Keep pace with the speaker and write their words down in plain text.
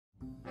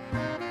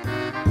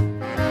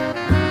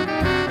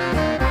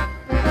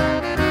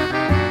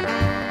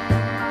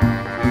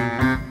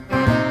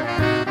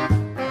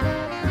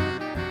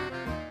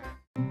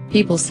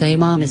People say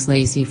mom is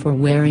lazy for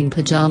wearing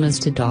pajamas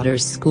to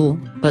daughter's school,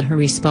 but her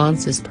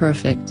response is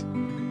perfect.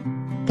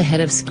 The head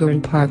of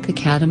Skerne Park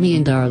Academy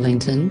in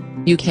Darlington,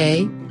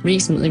 UK,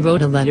 recently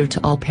wrote a letter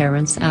to all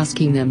parents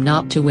asking them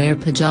not to wear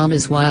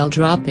pajamas while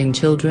dropping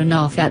children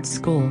off at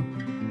school.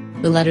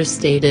 The letter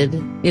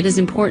stated, "It is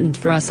important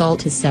for us all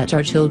to set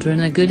our children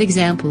a good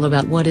example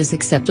about what is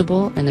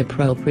acceptable and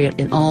appropriate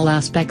in all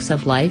aspects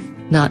of life,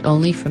 not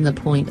only from the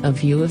point of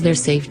view of their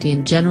safety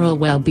and general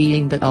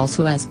well-being but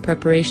also as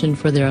preparation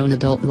for their own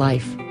adult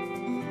life."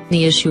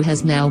 The issue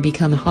has now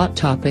become a hot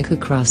topic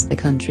across the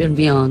country and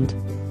beyond.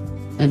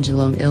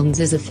 Milnes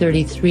is a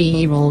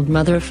 33-year-old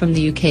mother from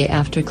the UK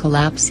after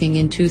collapsing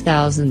in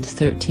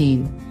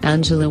 2013.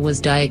 Angela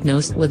was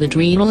diagnosed with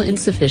adrenal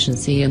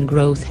insufficiency and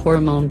growth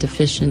hormone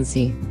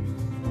deficiency.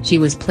 She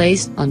was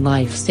placed on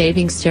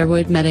life-saving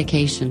steroid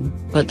medication,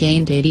 but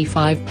gained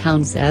 85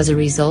 pounds as a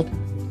result.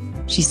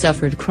 She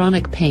suffered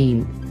chronic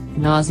pain,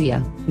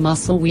 nausea,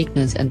 muscle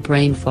weakness and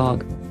brain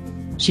fog.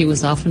 She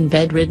was often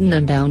bedridden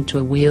and bound to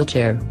a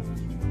wheelchair.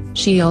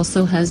 She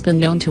also has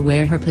been known to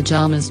wear her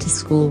pajamas to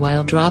school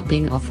while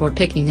dropping off or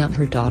picking up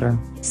her daughter,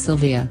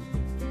 Sylvia.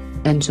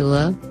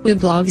 Angela, who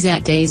blogs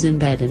at Days in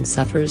Bed and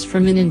suffers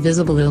from an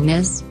invisible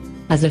illness,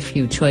 has a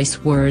few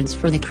choice words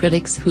for the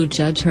critics who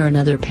judge her and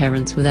other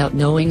parents without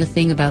knowing a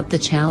thing about the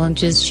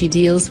challenges she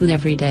deals with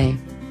every day.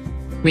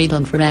 Read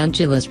on for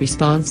Angela's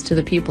response to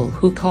the people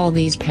who call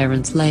these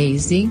parents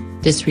lazy,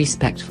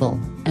 disrespectful,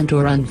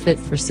 and/or unfit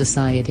for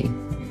society.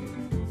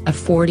 A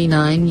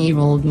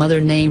 49-year-old mother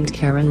named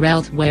Karen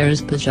Routh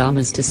wears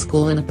pajamas to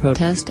school in a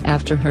protest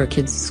after her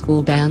kids'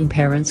 school banned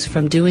parents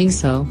from doing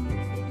so.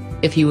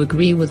 If you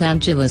agree with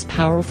Angela's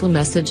powerful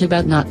message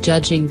about not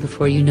judging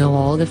before you know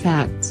all the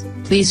facts,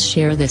 please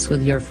share this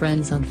with your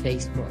friends on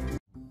Facebook.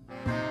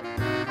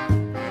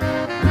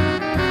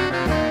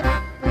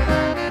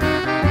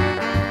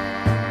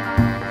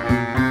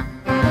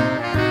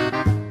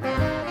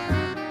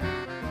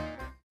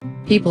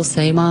 People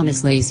say mom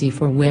is lazy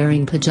for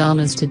wearing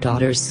pajamas to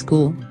daughter's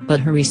school,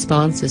 but her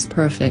response is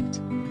perfect.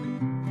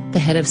 The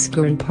head of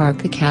Skerne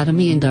Park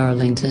Academy in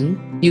Darlington,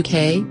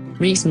 UK,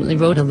 recently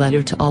wrote a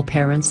letter to all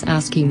parents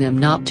asking them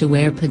not to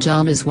wear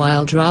pajamas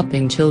while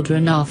dropping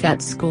children off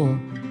at school.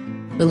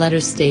 The letter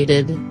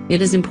stated,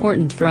 "It is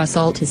important for us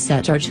all to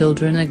set our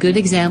children a good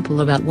example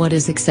about what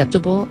is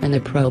acceptable and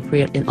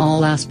appropriate in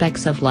all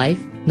aspects of life,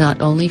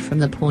 not only from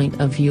the point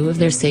of view of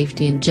their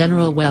safety and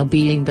general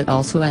well-being but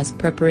also as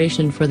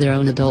preparation for their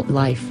own adult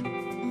life."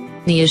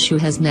 The issue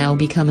has now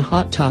become a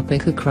hot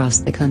topic across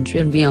the country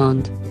and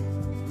beyond.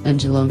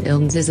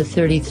 Milnes is a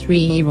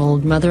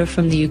 33-year-old mother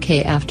from the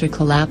UK after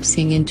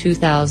collapsing in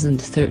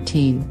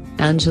 2013.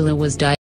 Angela was diagnosed